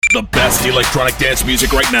The best electronic dance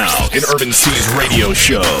music right now in Urban C's radio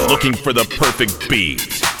show. Looking for the perfect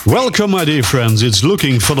beat. Welcome, my dear friends. It's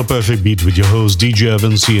Looking for the Perfect Beat with your host, DJ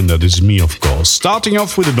Urban C, and that is me, of course. Starting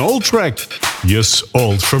off with an old track. Yes,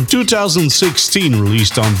 old. From 2016,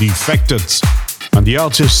 released on Defected. And the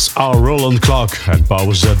artists are Roland Clark and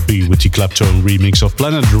Powers That Be with the Clapton remix of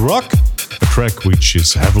Planet Rock. A track which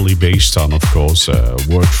is heavily based on, of course,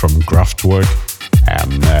 work from Kraftwerk.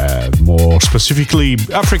 And more specifically,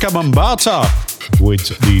 Afrika Bambaataa with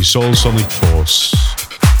the Soul Sonic Force.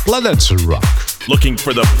 Planet Rock. Looking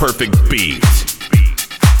for the perfect beat.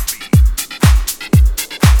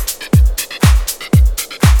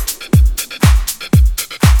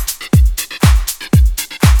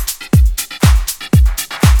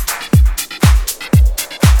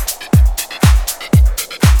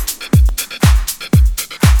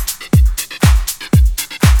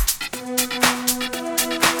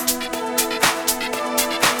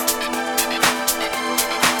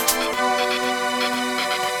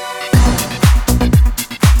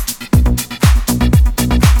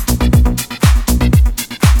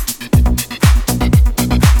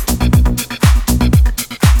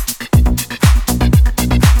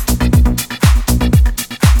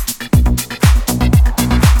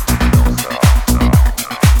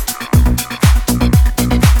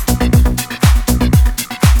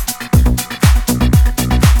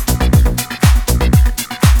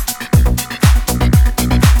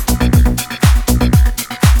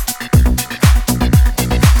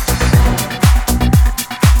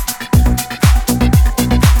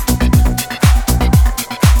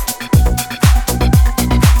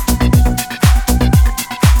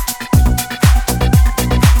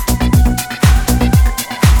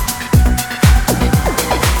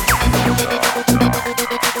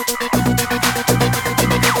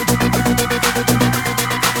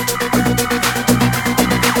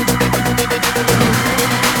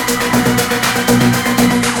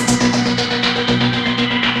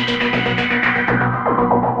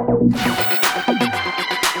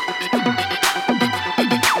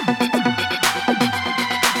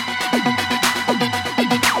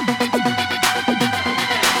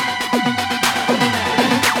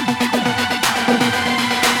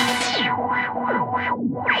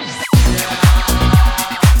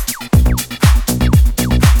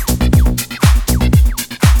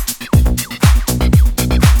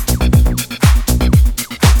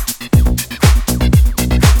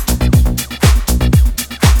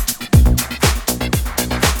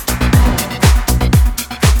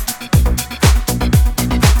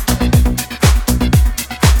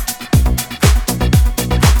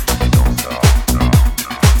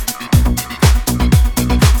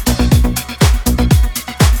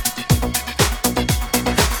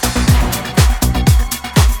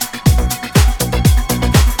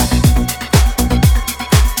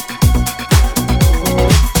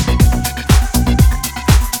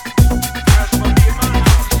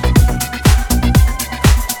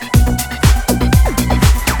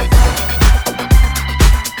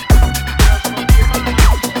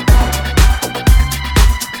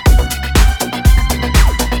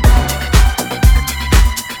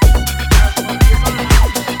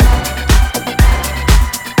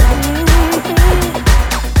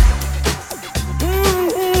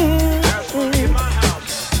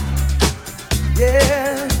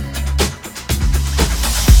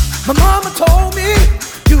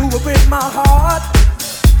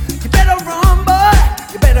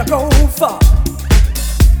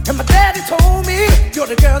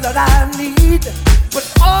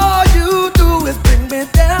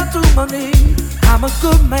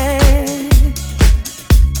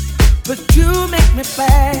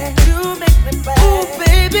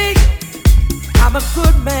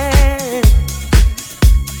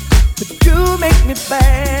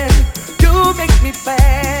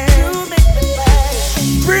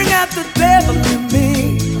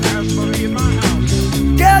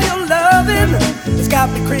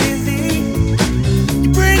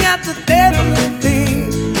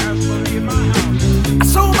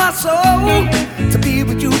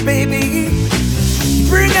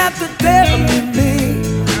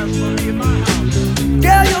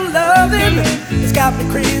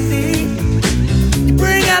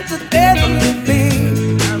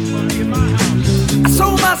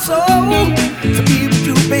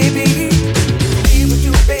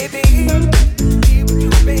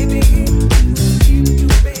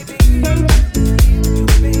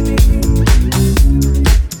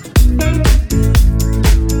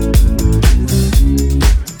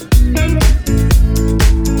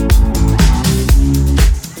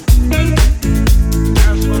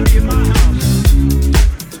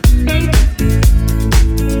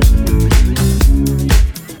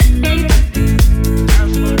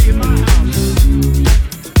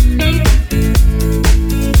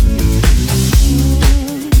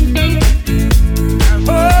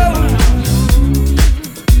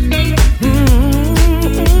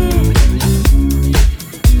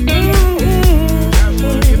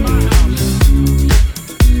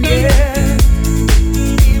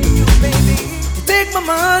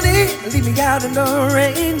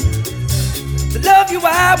 rain. To love you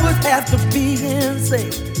I would have to be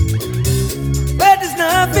insane. But there's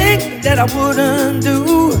nothing that I wouldn't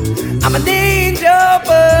do. I'm an angel,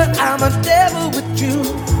 but I'm a devil with you.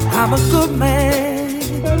 I'm a good man,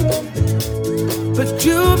 but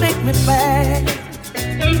you make me bad.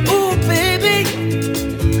 Ooh, baby,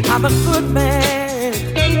 I'm a good man,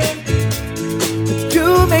 but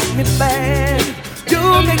you make me bad. You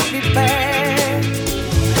make me bad.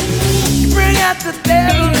 You bring out the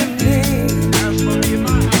devil in me.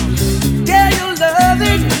 Yeah, your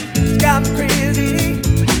loving got me crazy.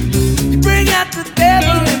 You bring out the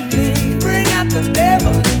devil in me. Bring out the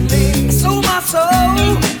devil in me. I sold my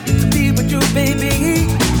soul to be with you, baby.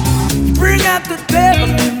 You bring out the devil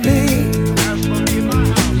in me.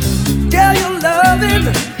 Yeah, your loving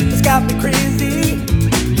has got me crazy.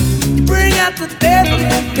 You bring out the devil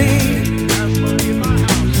in me.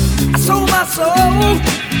 I sold my soul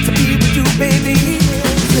to be with you, baby.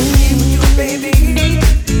 To be with you, baby.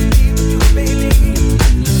 Be with you, baby.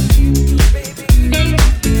 Be with you, baby.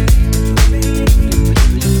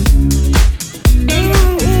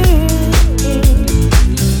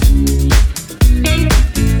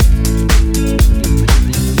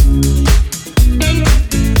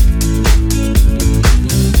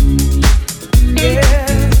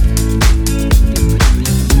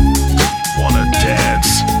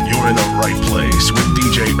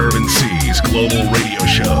 Global radio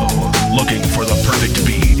show, looking for the perfect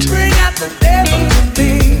beat. Bring out the devil in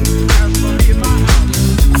me.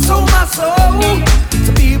 I sold my soul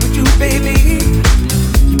to be with you, baby.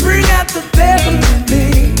 Bring out the devil in me.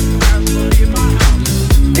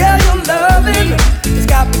 Yeah, your loving has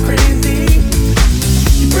got me crazy.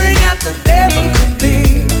 Bring out the devil in me.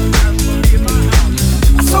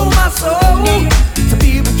 I sold my soul to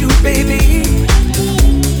be with you, baby.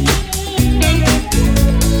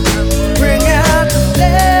 Bring out the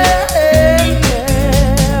devil.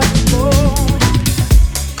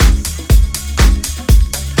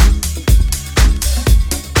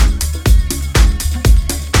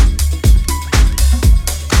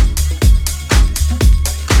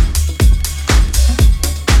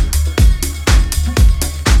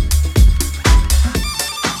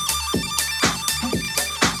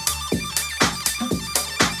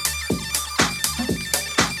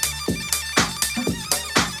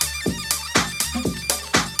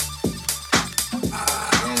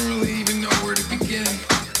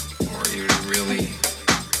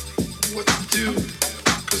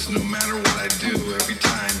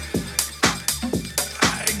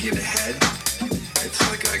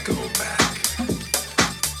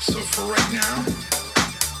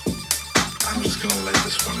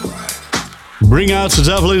 Bring out the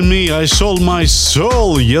devil in me, I sold my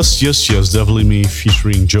soul. Yes, yes, yes, Devil in Me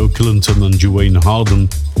featuring Joe Clinton and Duane Harden.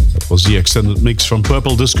 That was the extended mix from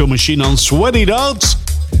Purple Disco Machine on Sweat It Out.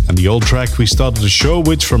 And the old track we started the show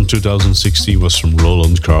with from 2016 was from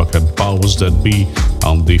Roland Clark and Powers That Be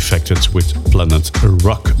on Defected with Planet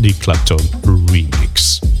Rock, the Clapton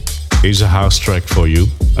remix. Here's a house track for you.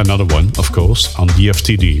 Another one, of course, on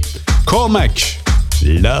DFTD. Cormac,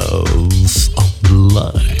 Love on the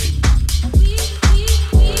Line.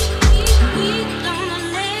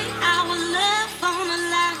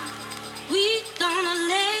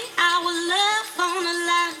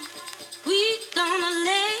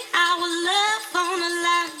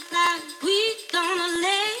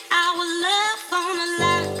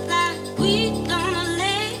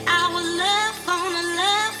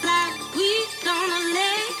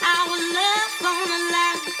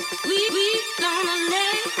 We gonna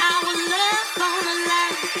lay our love on the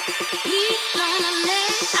line.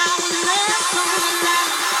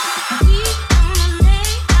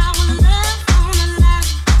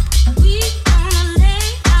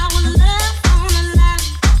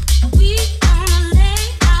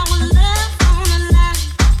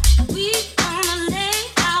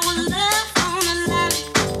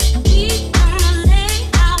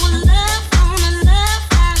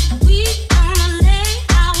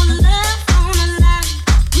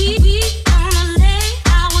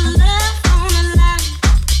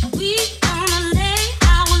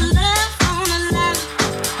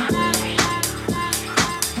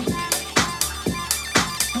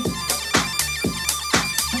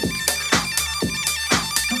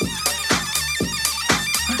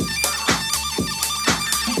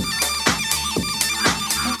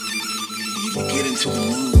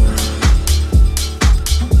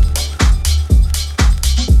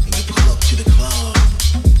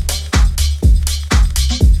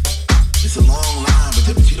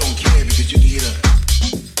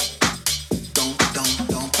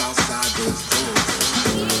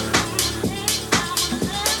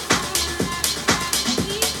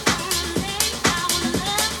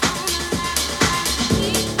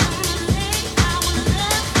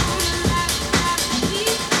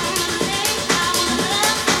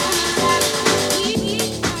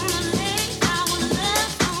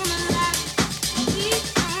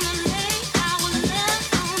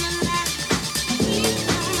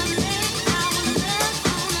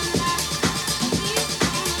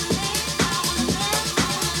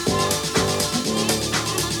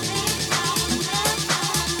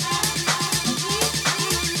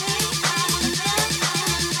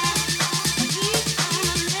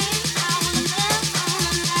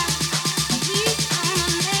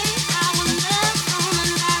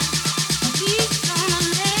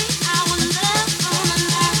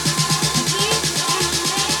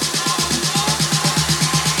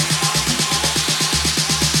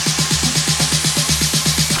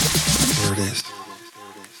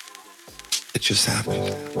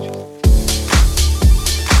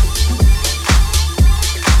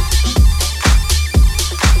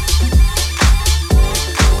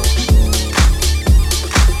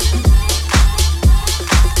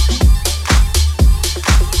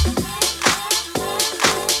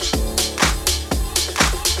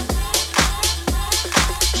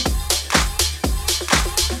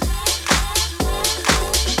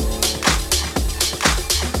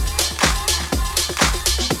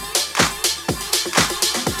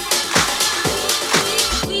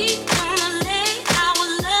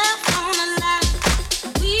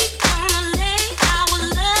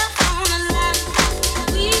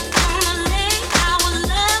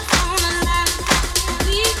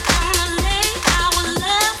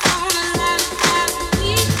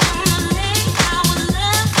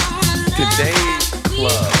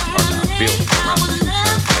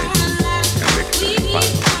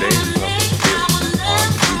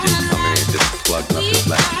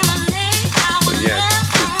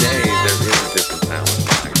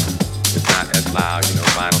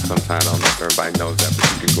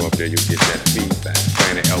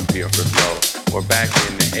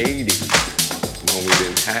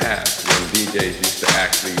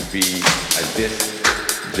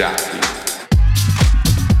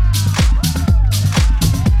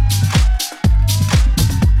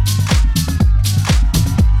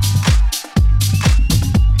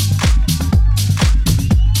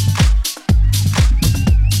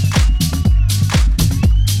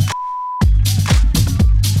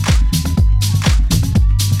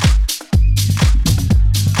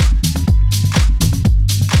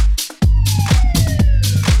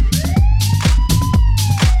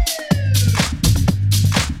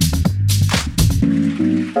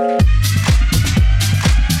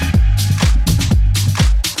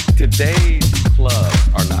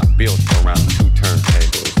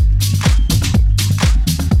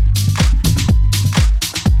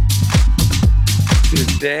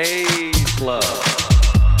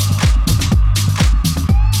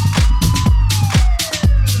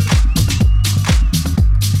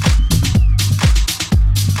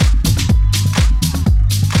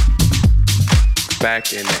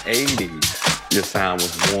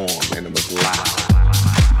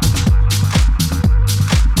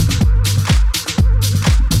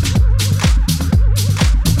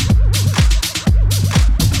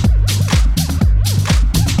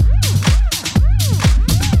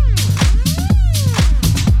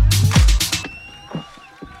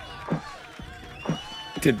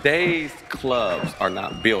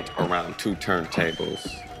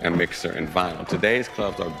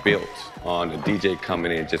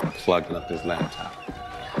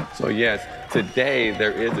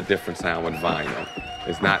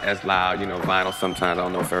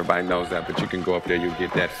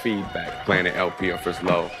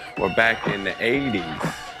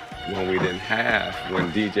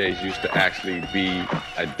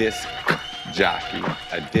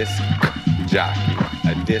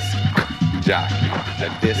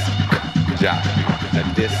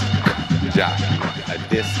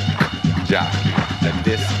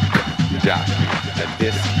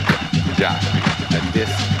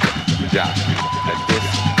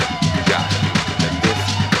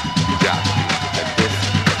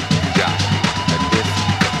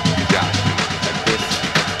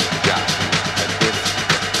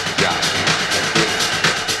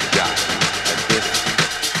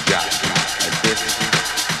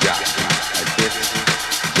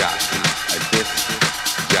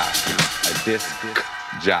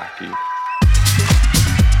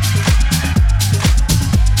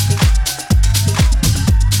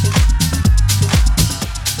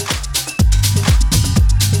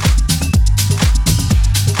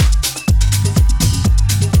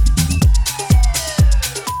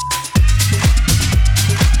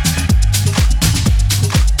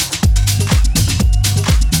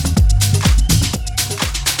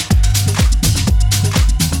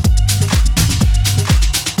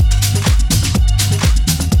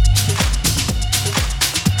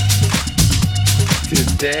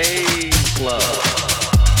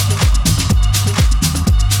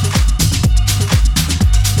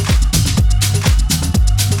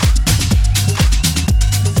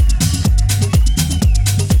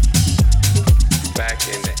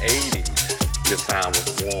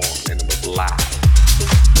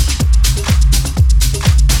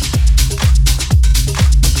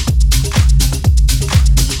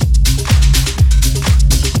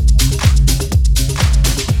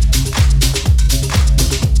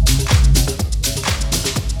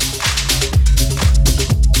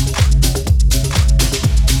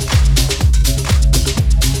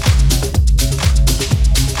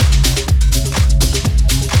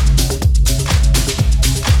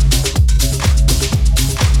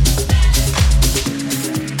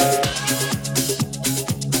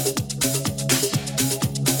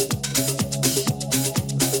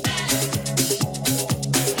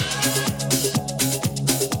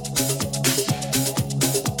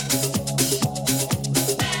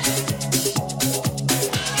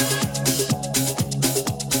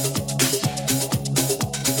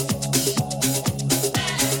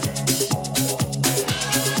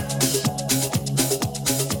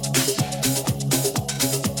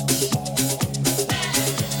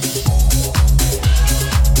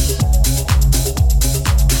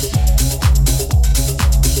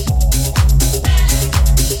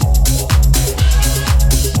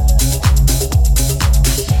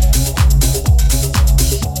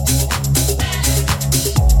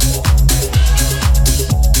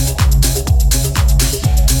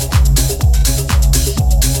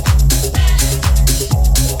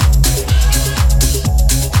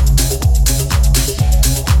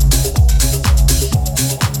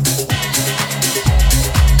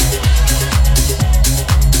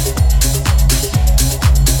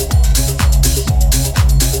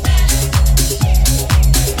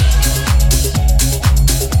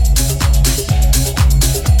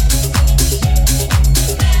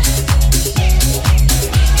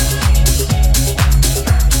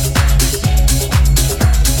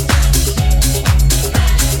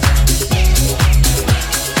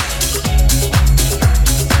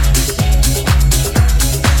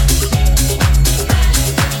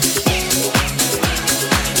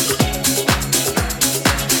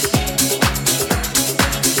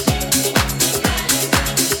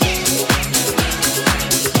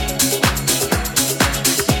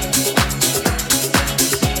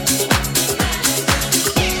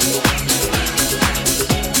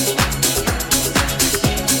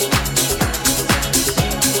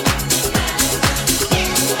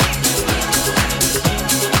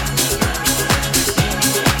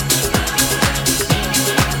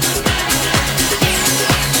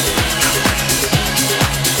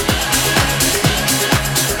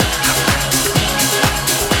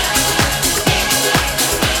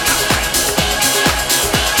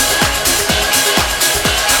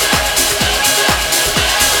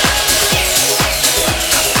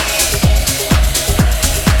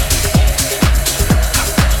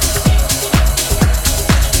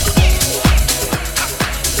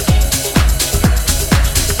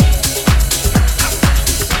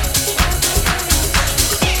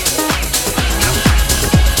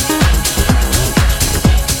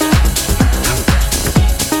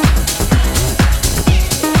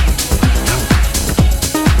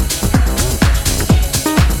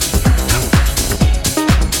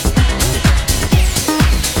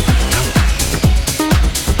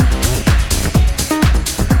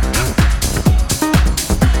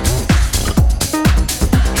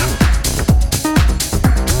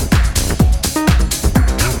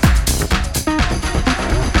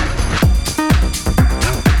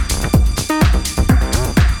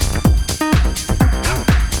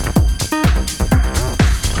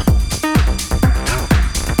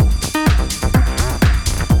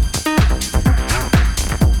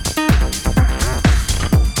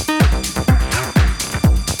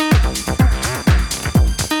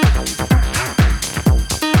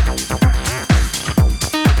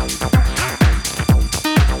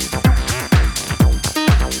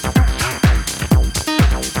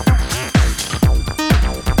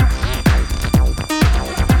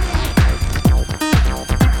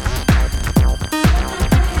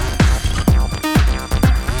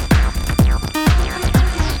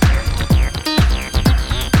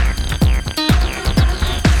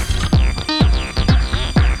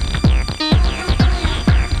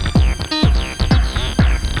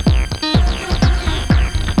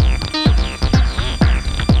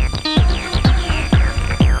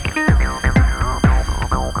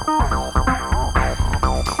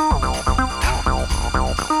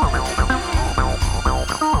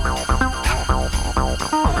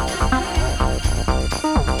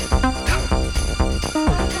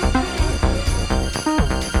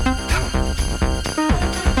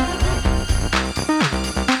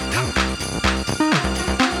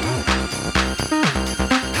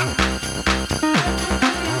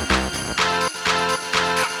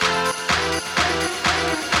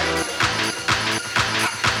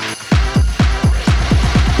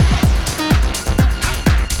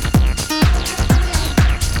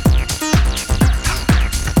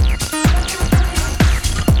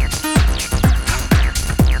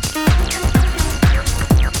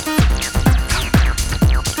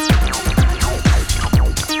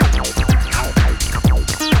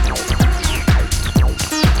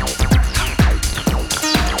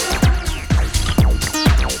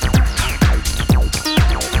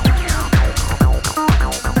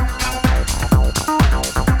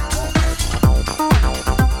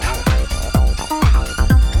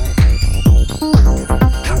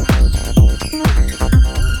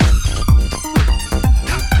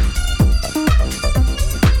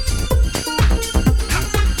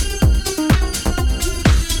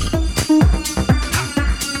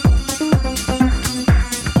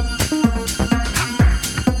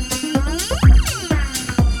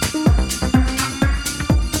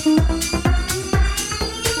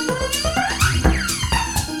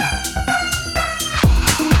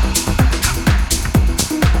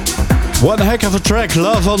 One heck of a track,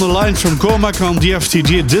 Love on the Line from Cormac on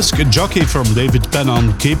DFTD, Disc Jockey from David Penn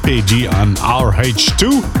on KPG and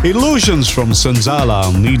RH2, Illusions from Senzala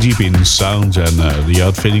on Knee Deep in Sound, and the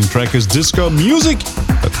outfitting track is Disco Music.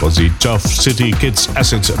 That was the Tough City Kids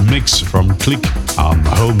Acid mix from Click on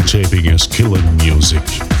Home Taping is Killing Music.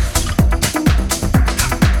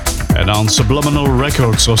 And on Subliminal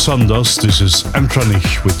Records or Sundust, this is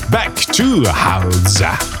Antronich with Back to House.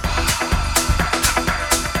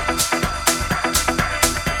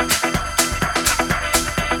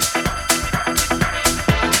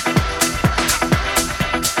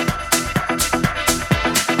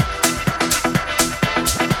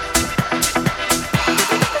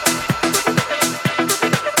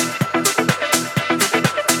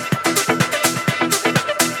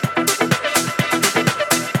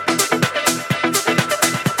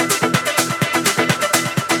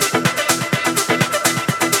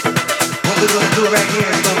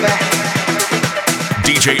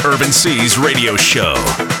 DJ Urban C's radio show,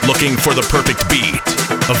 looking for the perfect beat.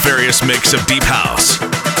 A various mix of deep house,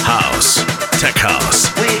 house, tech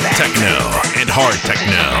house, techno, and hard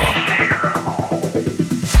techno.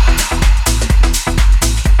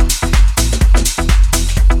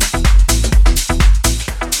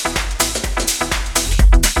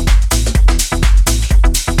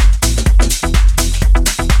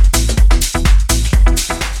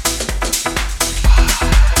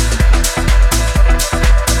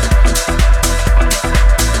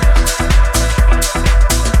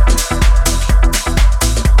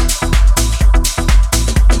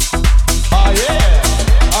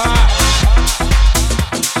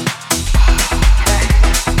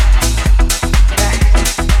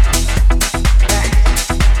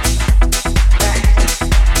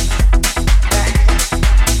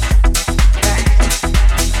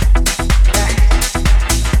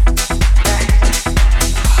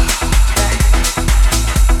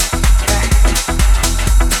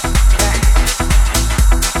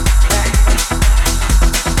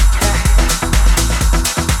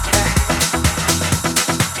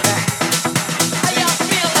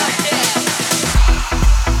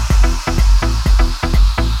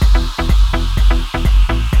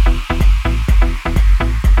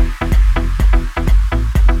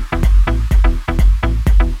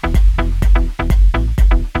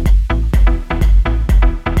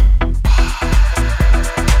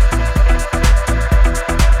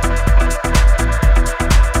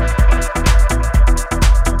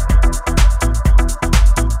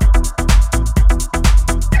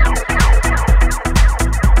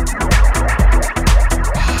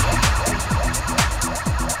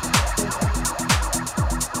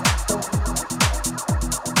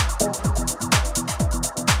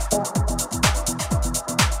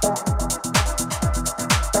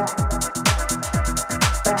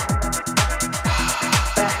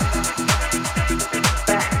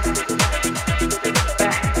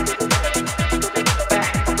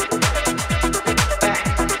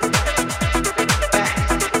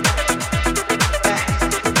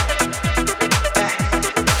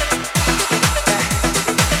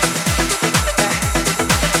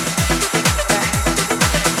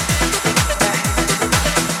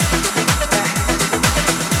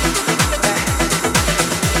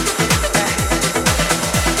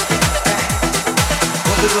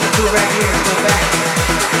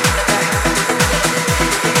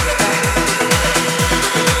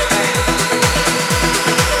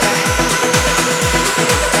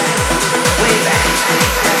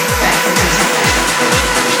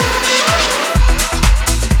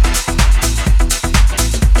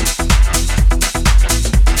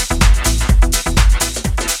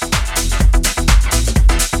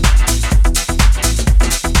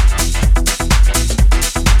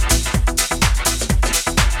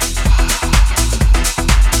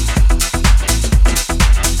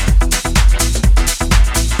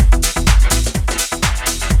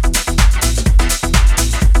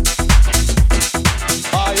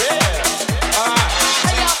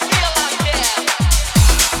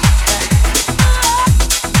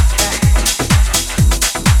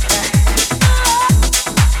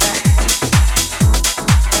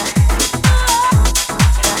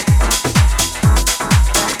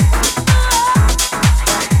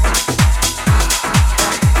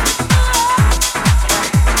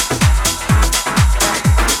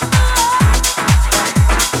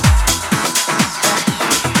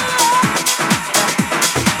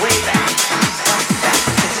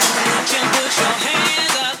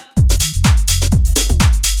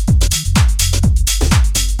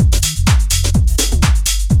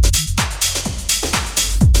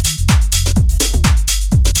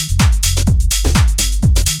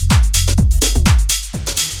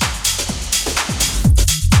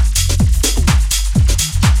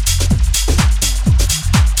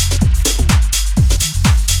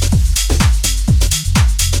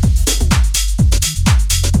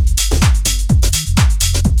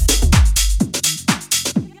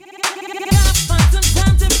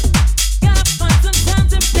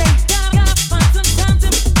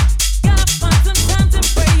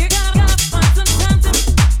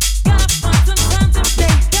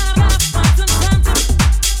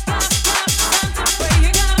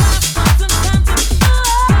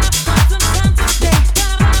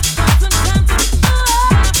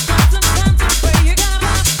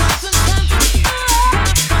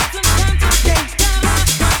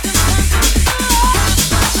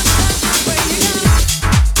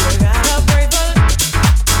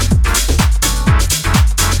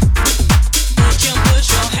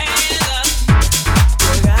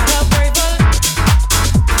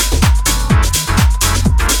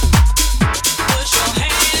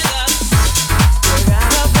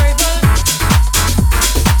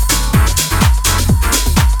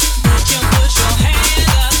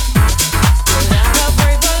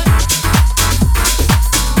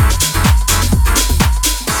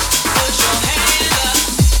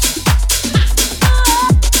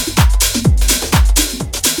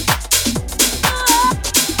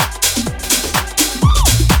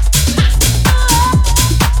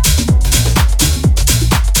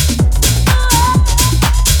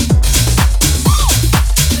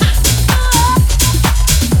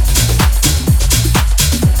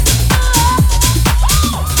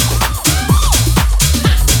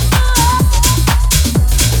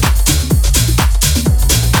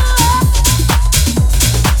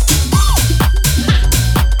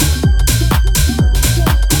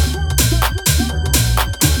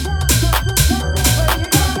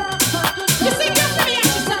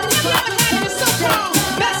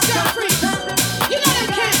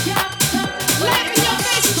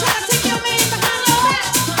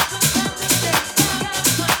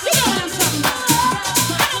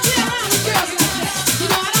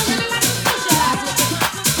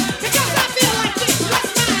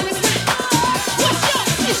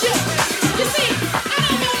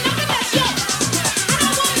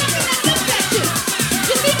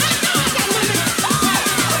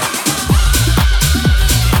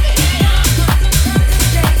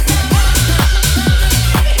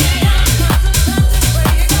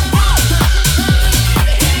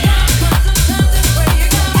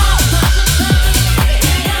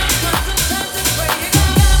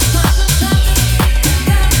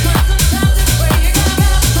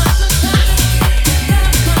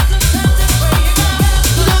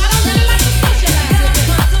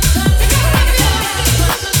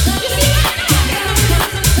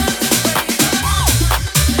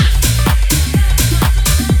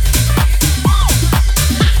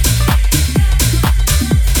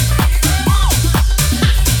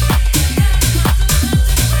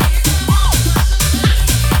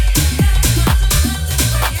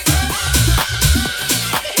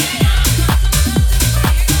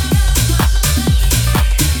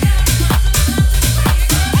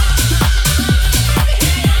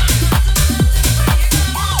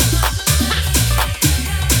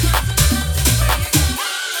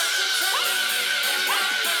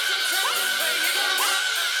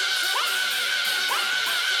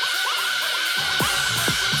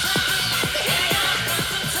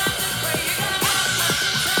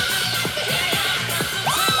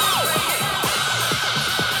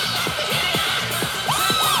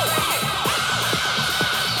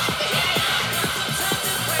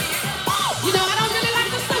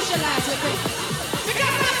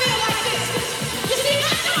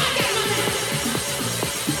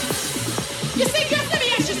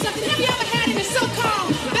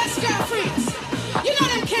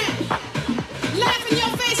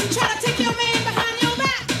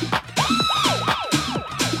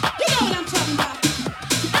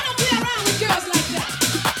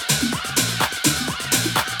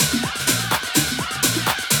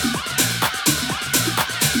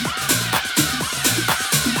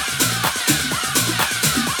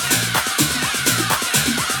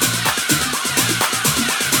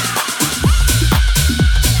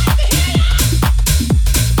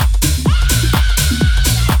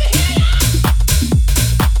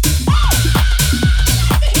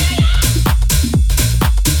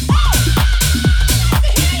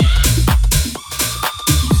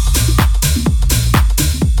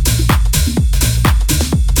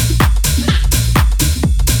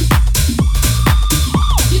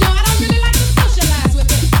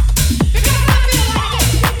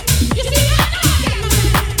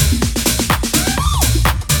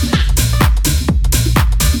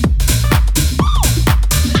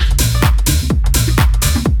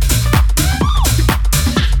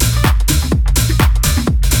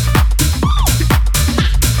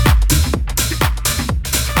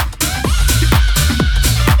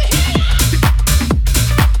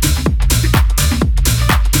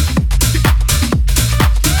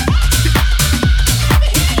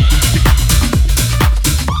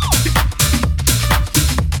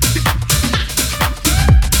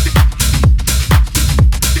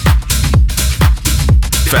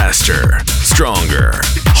 sugar,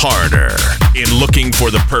 harder, in Looking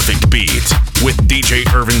for the Perfect Beat with DJ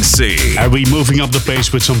Irvin C. And we moving up the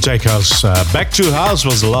pace with some tech house. Back to House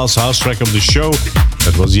was the last house track of the show.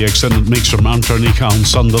 That was the extended mix from Antronica on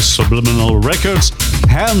Sandus Subliminal Records.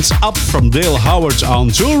 Hands Up from Dale Howard on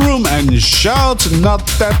Toolroom, and Shout, not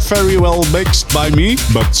that very well mixed by me,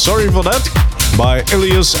 but sorry for that, by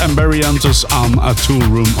Ilias and Barrientos on a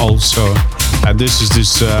Toolroom also. And this is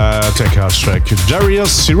this tech house track,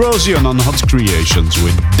 Darius Syrossian on Hot Creations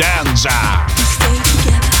with Danza. We stay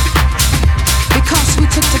together because we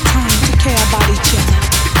took the time to care about each other,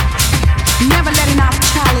 never letting our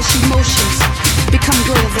childish emotions become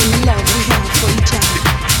greater than the love we have for each other.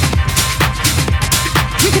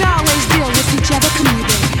 We could always deal with each other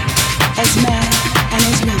communally, as man and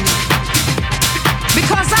as women,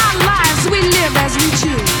 because our lives we live as we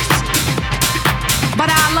choose, but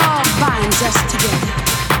our love binds us together.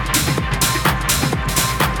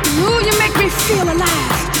 Ooh, you make me feel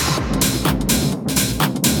alive.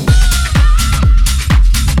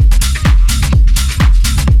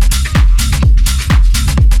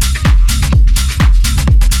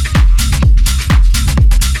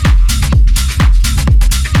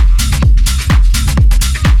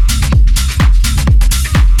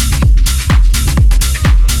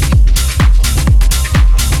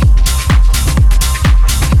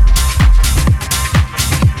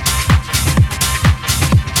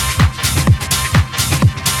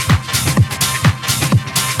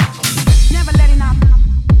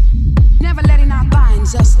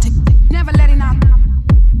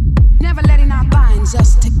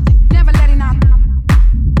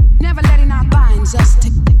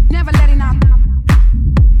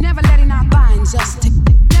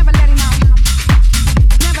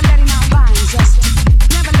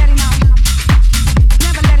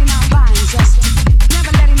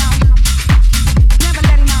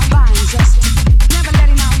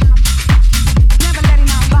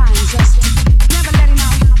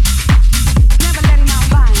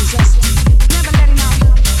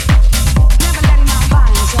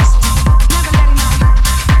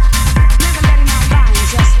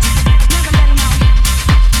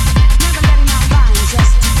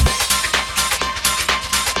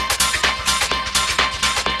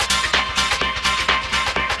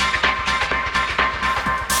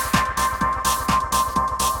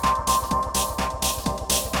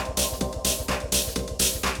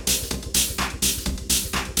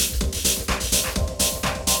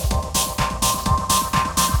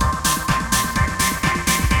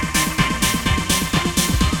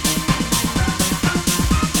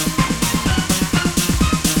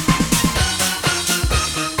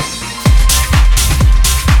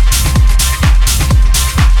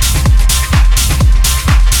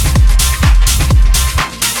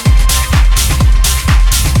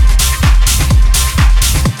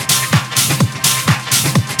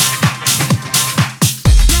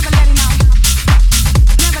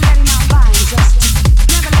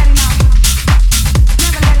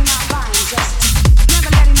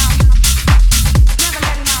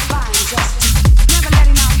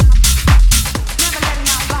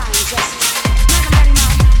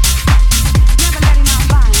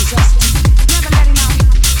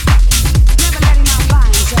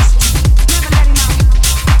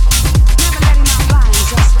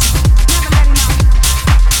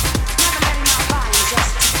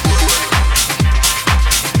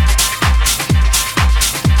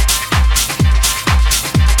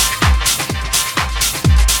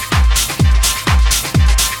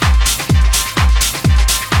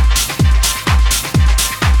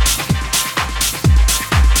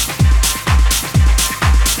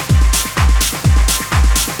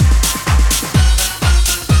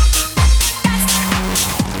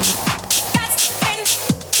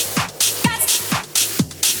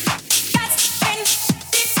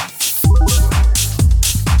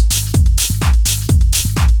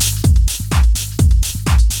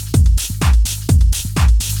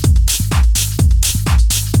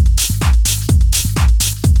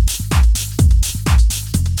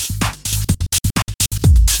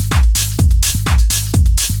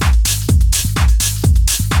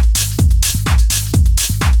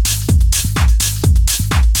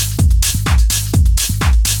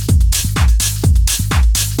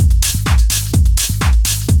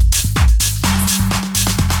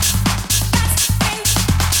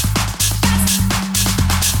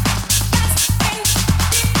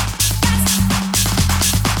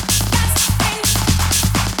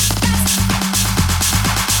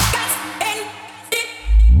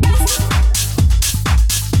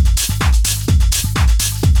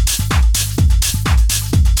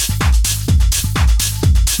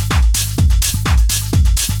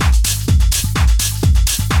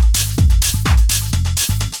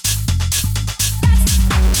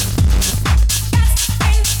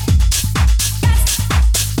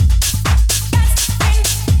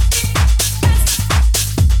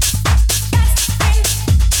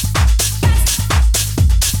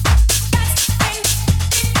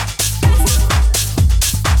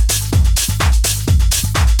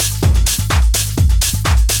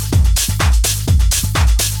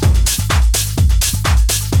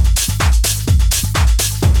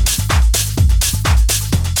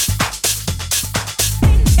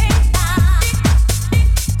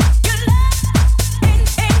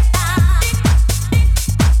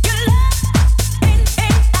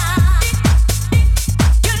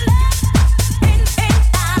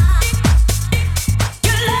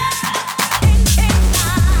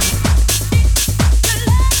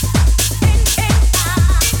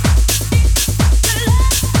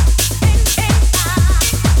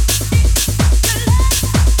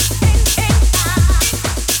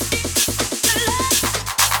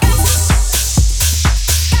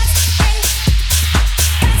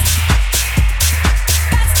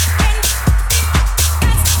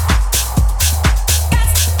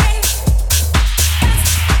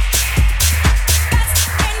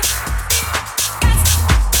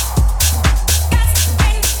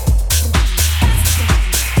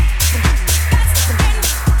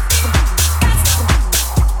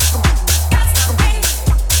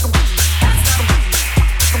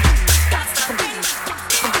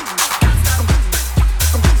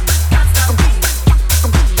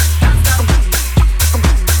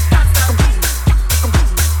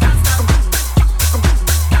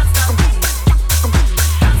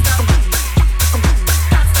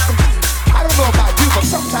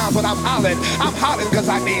 I'm hollering because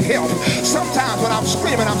I need help. Sometimes when I'm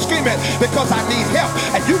screaming because I need help.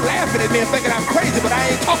 And you laughing at me and thinking I'm crazy, but I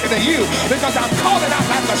ain't talking to you because I'm calling out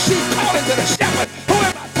like a sheep calling to the shepherd. Who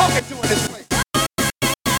am I talking to in this place?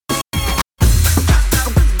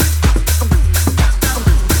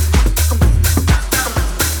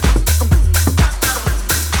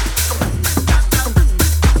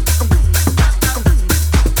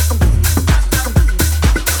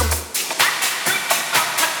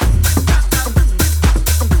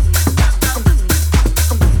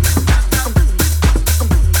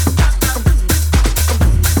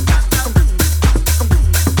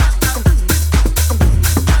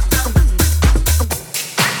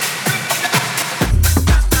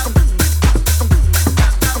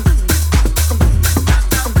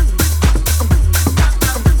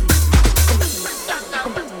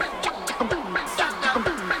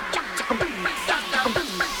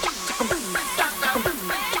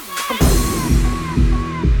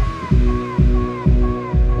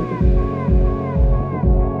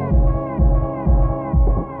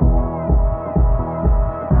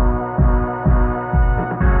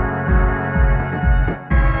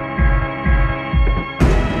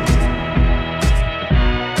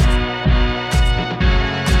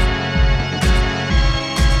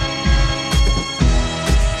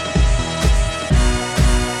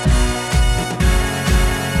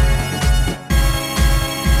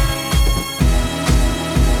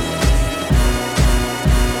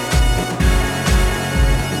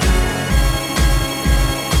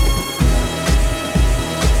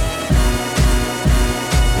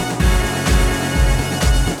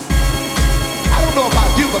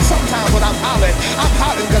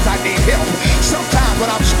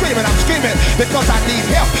 Because I need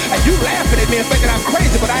help. And you laughing at me and thinking I'm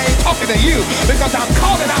crazy, but I ain't talking to you because I'm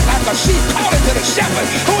calling out like a sheep calling to the shepherd.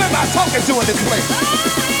 Who am I talking to in this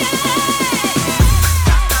place?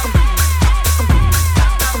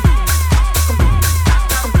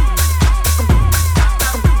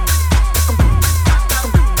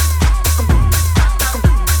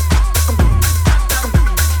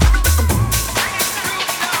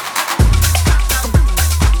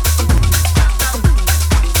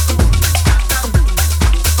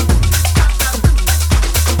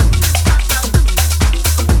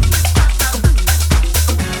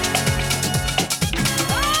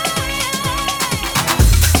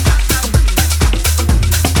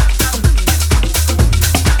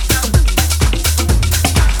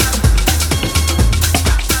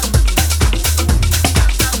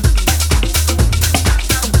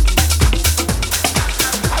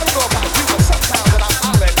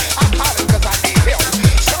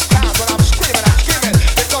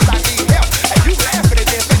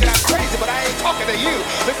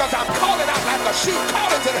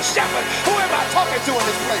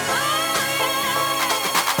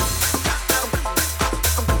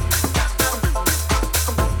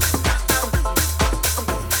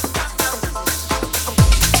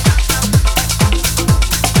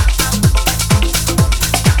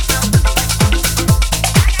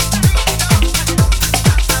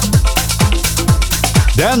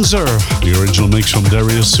 Dancer, the original mix from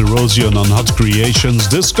Darius Erosion on Hot Creations.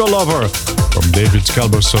 Disco Lover from David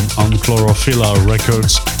Calberson on Chlorophylla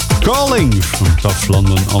Records. Calling from Tough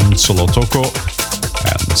London on Solotoko.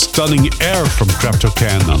 And Stunning Air from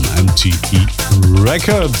Cryptocan on MTE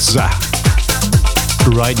Records.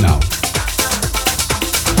 Right now.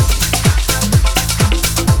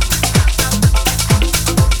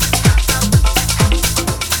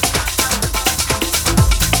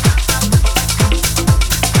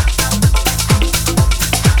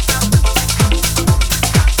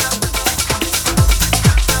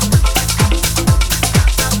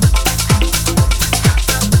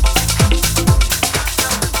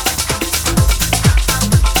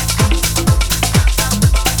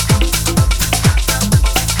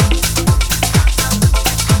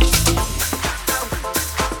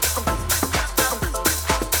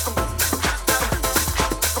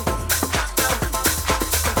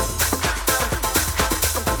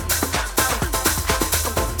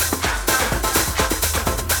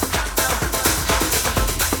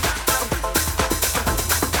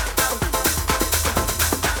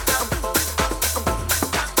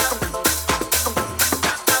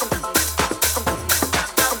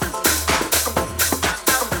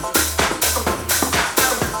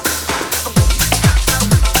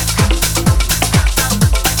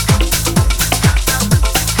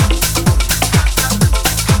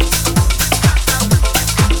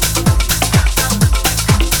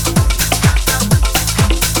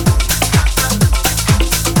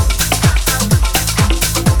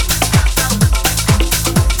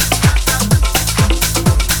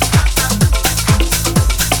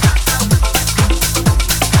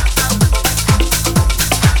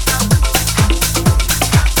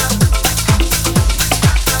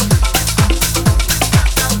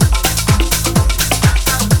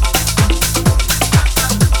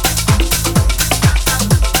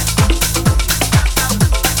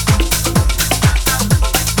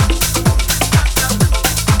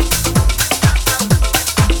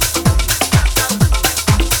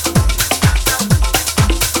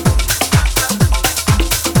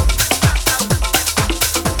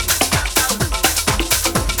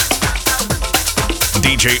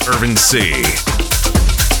 Irvin C.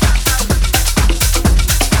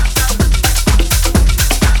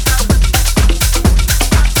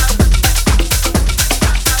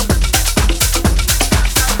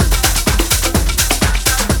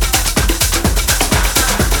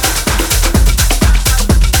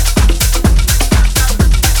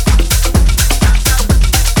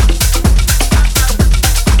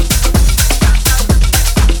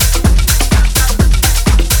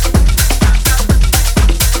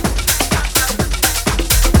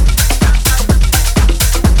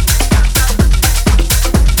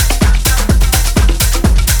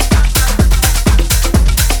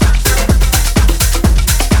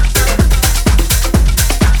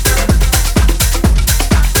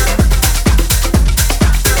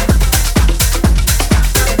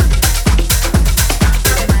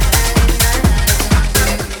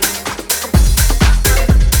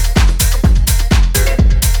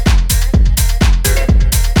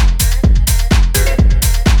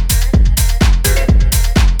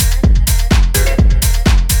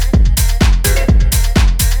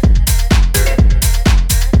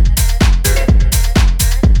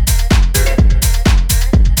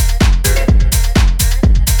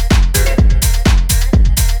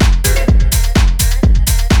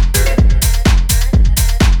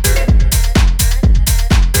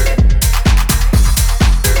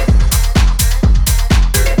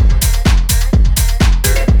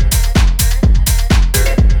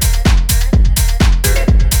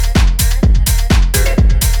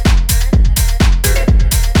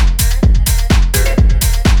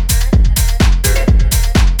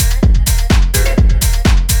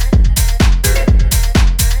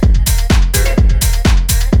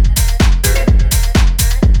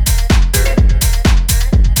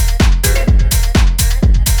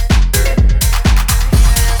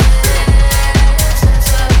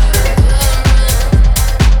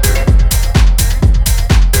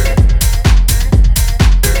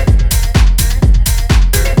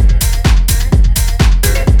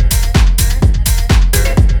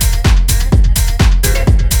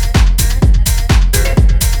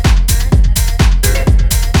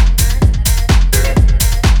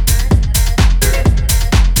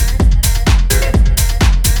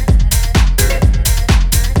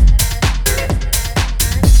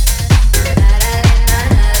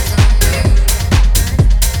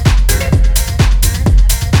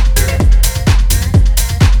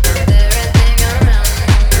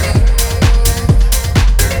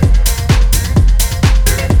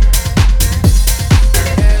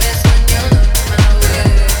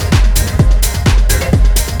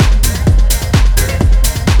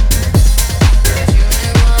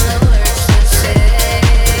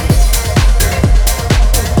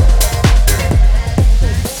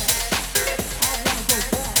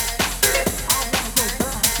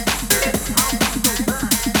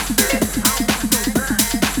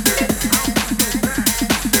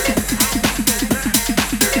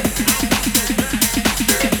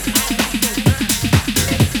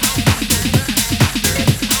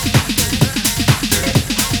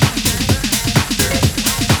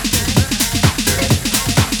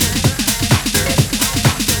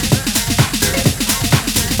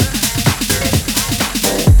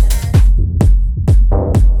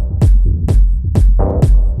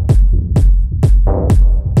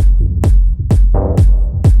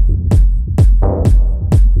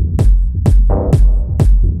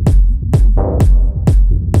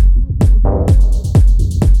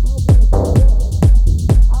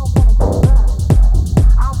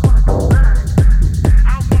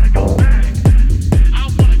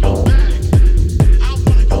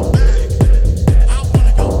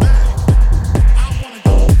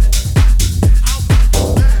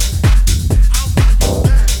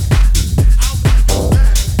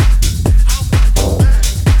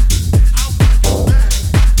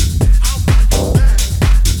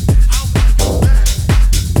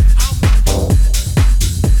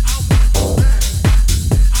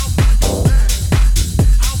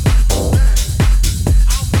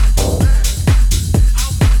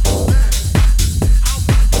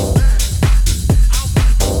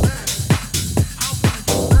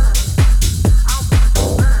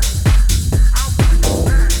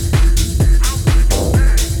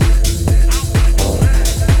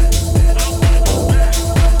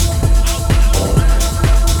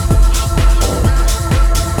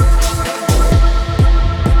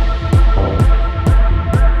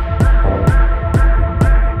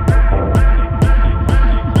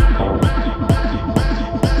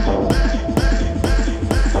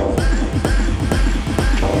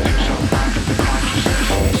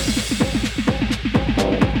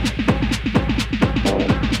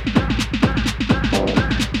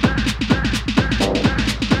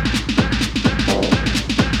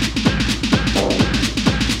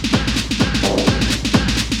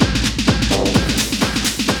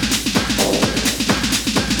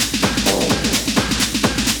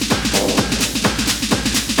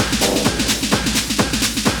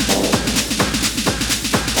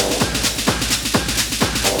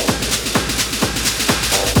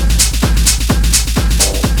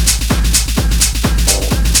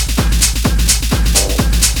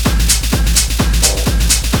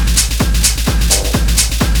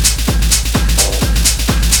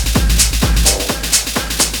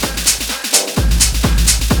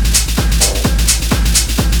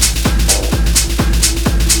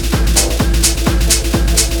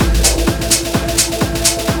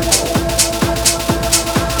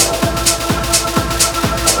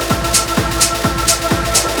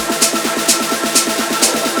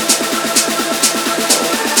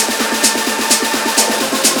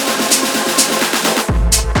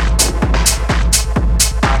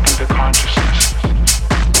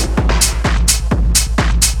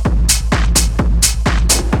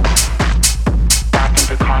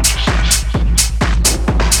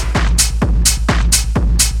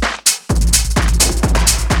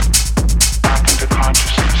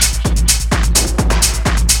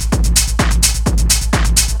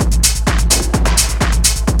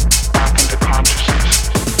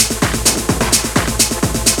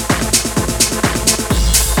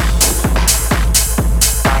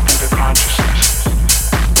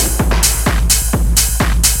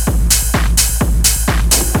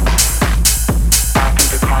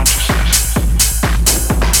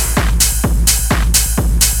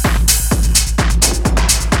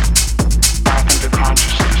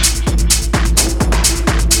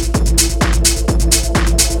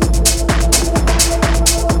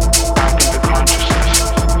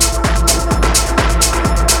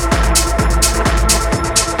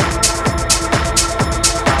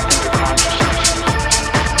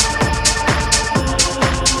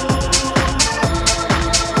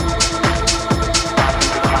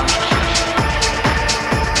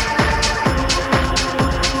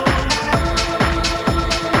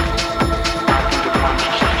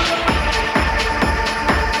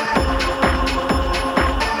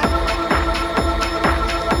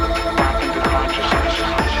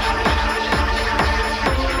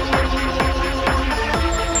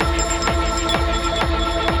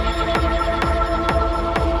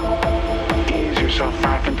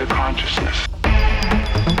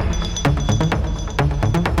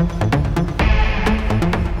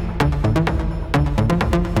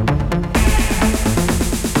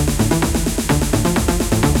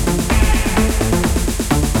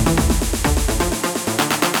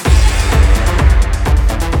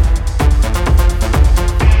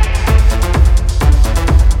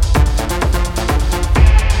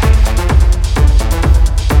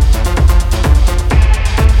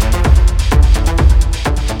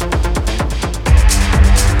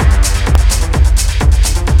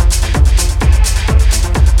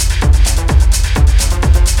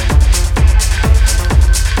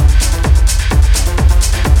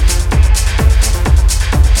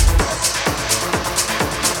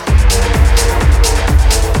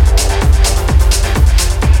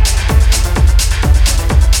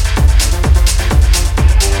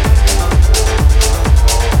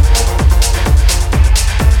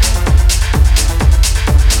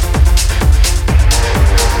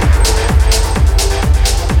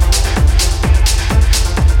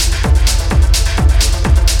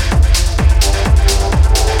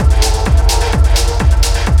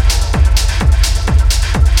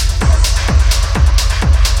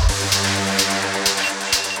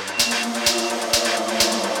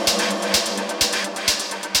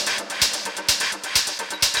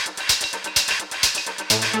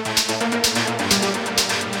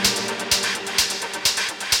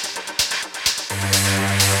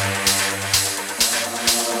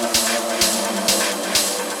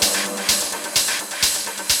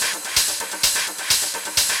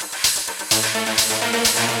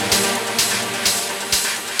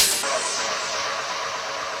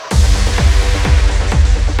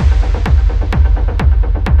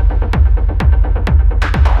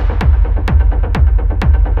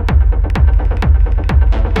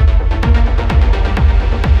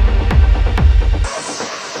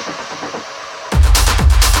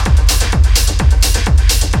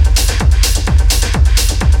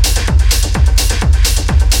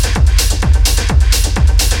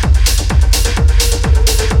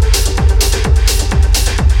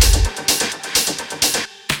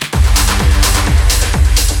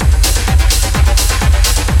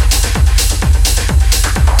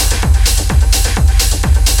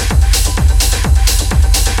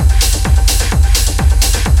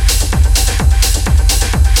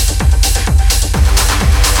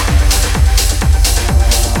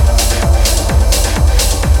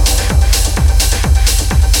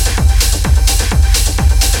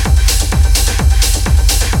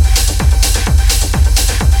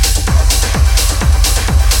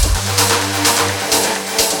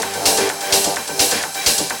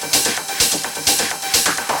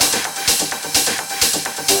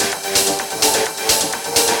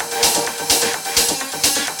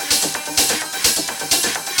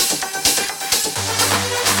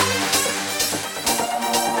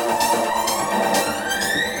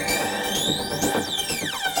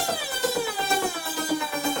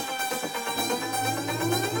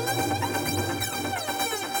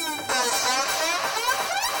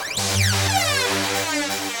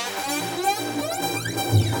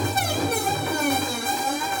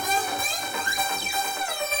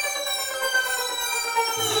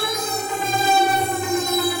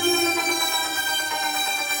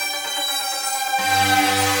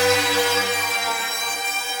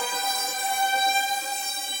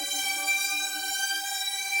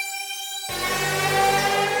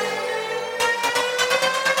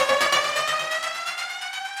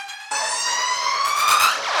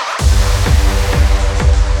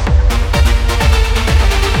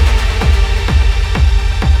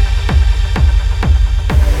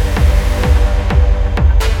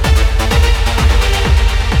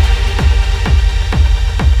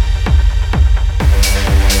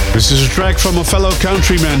 track from a fellow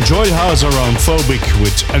countryman, Joy Hauser, on Phobic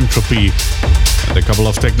with Entropy. And a couple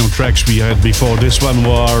of techno tracks we had before this one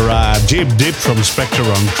were Deep Dip from Spectre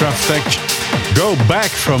on Kraftek, Go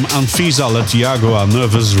Back from Anfisa Letiago on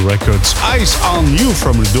Nervous Records, Eyes on You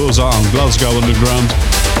from Redoza on Glasgow Underground,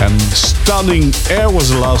 and Stunning Air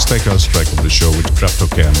was the last tech house track of the show with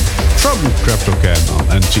Kraftokan from Kraftokan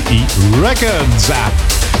on NTE Records.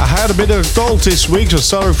 I had a bit of a cold this week, so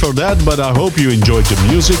sorry for that, but I hope you enjoyed the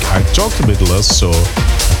music. I talked a bit less, so I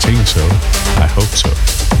think so. I hope so.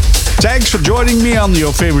 Thanks for joining me on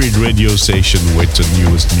your favorite radio station with the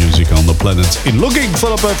newest music on the planet in Looking for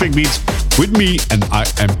the Perfect Beat with me, and I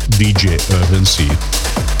am DJ Irvin C.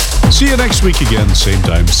 See you next week again, same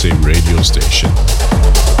time, same radio station.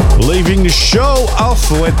 Leaving the show off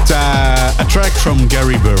with a track from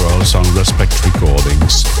Gary Burrows on Respect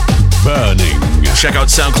Recordings, Burning. Check out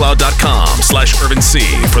soundcloud.com/IrvinC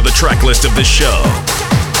for the track list of this show.